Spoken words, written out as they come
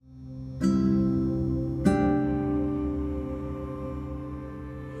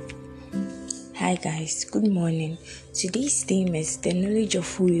Hi guys, good morning. Today's theme is the knowledge of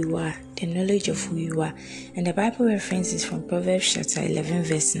who you are, the knowledge of who you are. And the Bible reference is from Proverbs chapter 11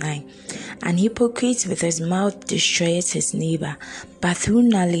 verse 9. An hypocrite with his mouth destroys his neighbor, but through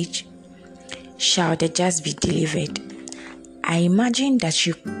knowledge shall the just be delivered. I imagine that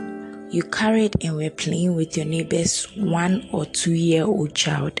you carried and were playing with your neighbor's 1 or 2 year old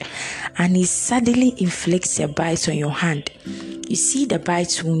child, and he suddenly inflicts a bite on your hand. You see the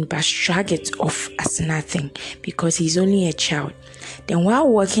bite wound but shrug it off as nothing because he's only a child. Then while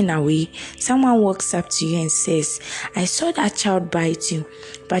walking away, someone walks up to you and says, "I saw that child bite you,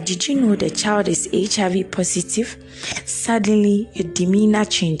 but did you know the child is HIV positive?" Suddenly, your demeanor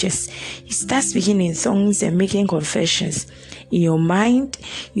changes. You start speaking in tongues and making confessions. In your mind,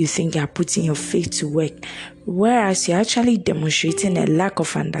 you think you are putting your faith to work, whereas you're actually demonstrating a lack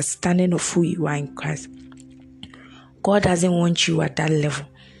of understanding of who you are in Christ. God doesn't want you at that level.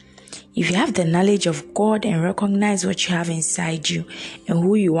 If you have the knowledge of God and recognize what you have inside you and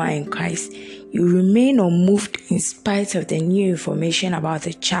who you are in Christ, you remain unmoved in spite of the new information about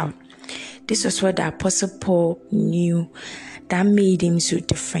the child. This was what the Apostle Paul knew that made him so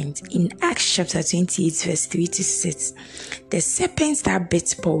different. In Acts chapter 28 verse 3 to 6, the serpent that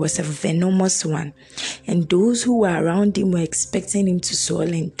bit Paul was a venomous one, and those who were around him were expecting him to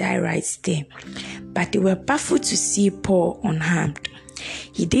swallow and die right there. But they were baffled to see Paul unharmed.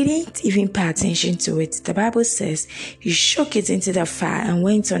 He didn't even pay attention to it. The Bible says he shook it into the fire and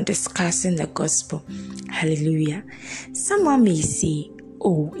went on discussing the gospel. Hallelujah. Someone may say,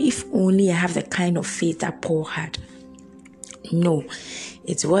 "Oh, if only I have the kind of faith that Paul had." No,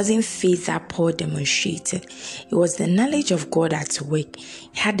 it wasn't faith that Paul demonstrated. It was the knowledge of God at work. He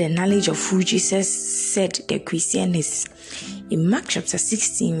had the knowledge of who Jesus said the Christian is. In Mark chapter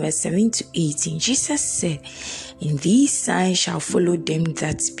 16 verse 7 to 18, Jesus said, "And these signs shall follow them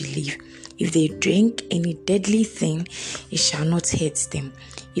that believe. If they drink any deadly thing, it shall not hurt them.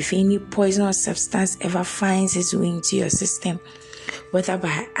 If any poisonous substance ever finds its way into your system, whether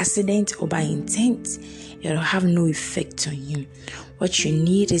by accident or by intent, it will have no effect on you." What you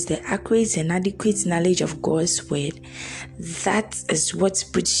need is the accurate and adequate knowledge of God's word. That is what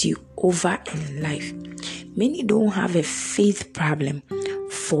puts you over in life. Many don't have a faith problem,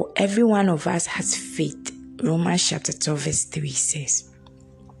 for every one of us has faith. Romans chapter 12 verse 3 says.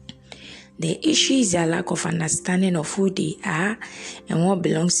 The issue is a lack of understanding of who they are and what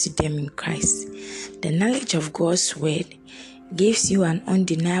belongs to them in Christ. The knowledge of God's word gives you an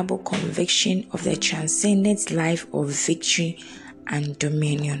undeniable conviction of the transcendent life of victory and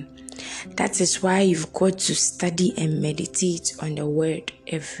dominion. That is why you've got to study and meditate on the word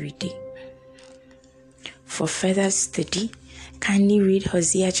every day. For further study, kindly read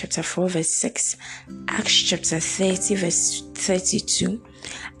Hosea chapter 4 verse 6, Acts chapter 30 verse 32,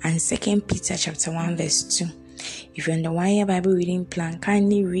 and 2 Peter chapter 1 verse 2. If you're on the 1 year Bible reading plan,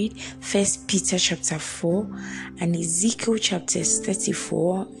 kindly read 1 Peter chapter 4 and Ezekiel chapters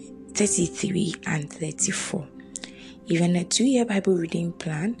 34, 33, and 34. If you're on a 2 year Bible reading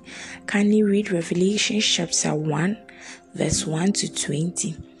plan, kindly read Revelation chapter 1 verse 1 to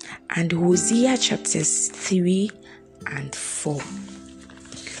 20 and Hosea chapters 3 and 4.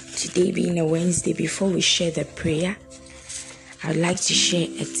 Today being a Wednesday, before we share the prayer, I'd like to share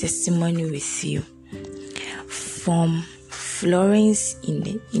a testimony with you from Florence in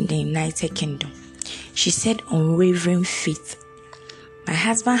the United Kingdom. She said, "Unwavering faith. My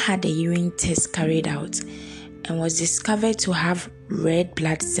husband had a urine test carried out and was discovered to have red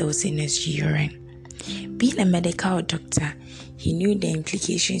blood cells in his urine. Being a medical doctor, he knew the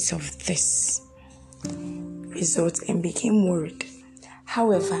implications of this result and became worried.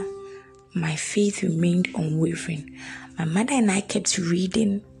 However, my faith remained unwavering. My mother and I kept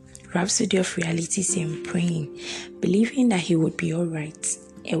reading Rhapsody of Realities and praying, believing that he would be alright.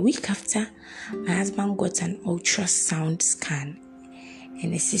 A week after, my husband got an ultrasound scan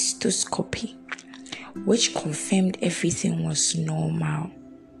and a cystoscopy, which confirmed everything was normal.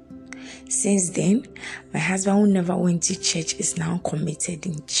 Since then, my husband, who never went to church, is now committed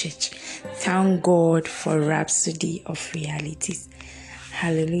in church. Thank God for Rhapsody of Realities."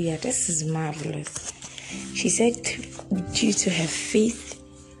 Hallelujah. This is marvelous. She said due to her faith,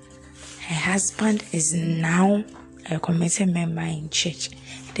 her husband is now a committed member in church.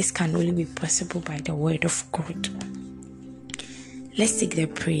 This can only be possible by the word of God. Let's take the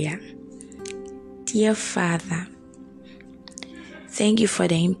prayer. Dear Father, thank you for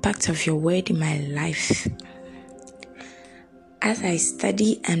the impact of your word in my life. As I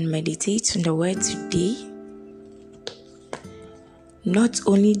study and meditate on the word today, not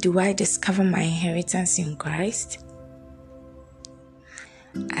only do I discover my inheritance in Christ,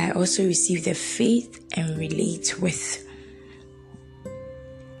 I also receive the faith and relate with.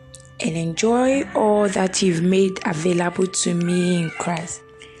 And enjoy all that you've made available to me in Christ.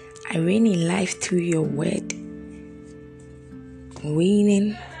 I reign in life through your word.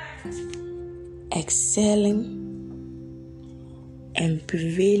 Reigning, excelling, and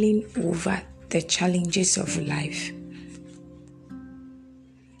prevailing over the challenges of life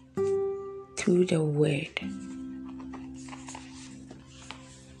through the word.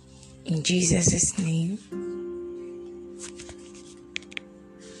 In Jesus' name,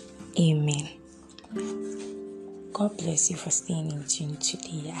 amen. God bless you for staying in tune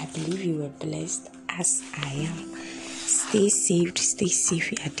today. I believe you were blessed as I am. Stay saved, stay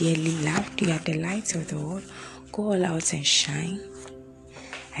safe. You are dearly loved. You are the light of the world. Go all out and shine.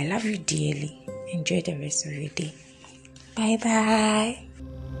 I love you dearly. Enjoy the rest of your day. Bye-bye.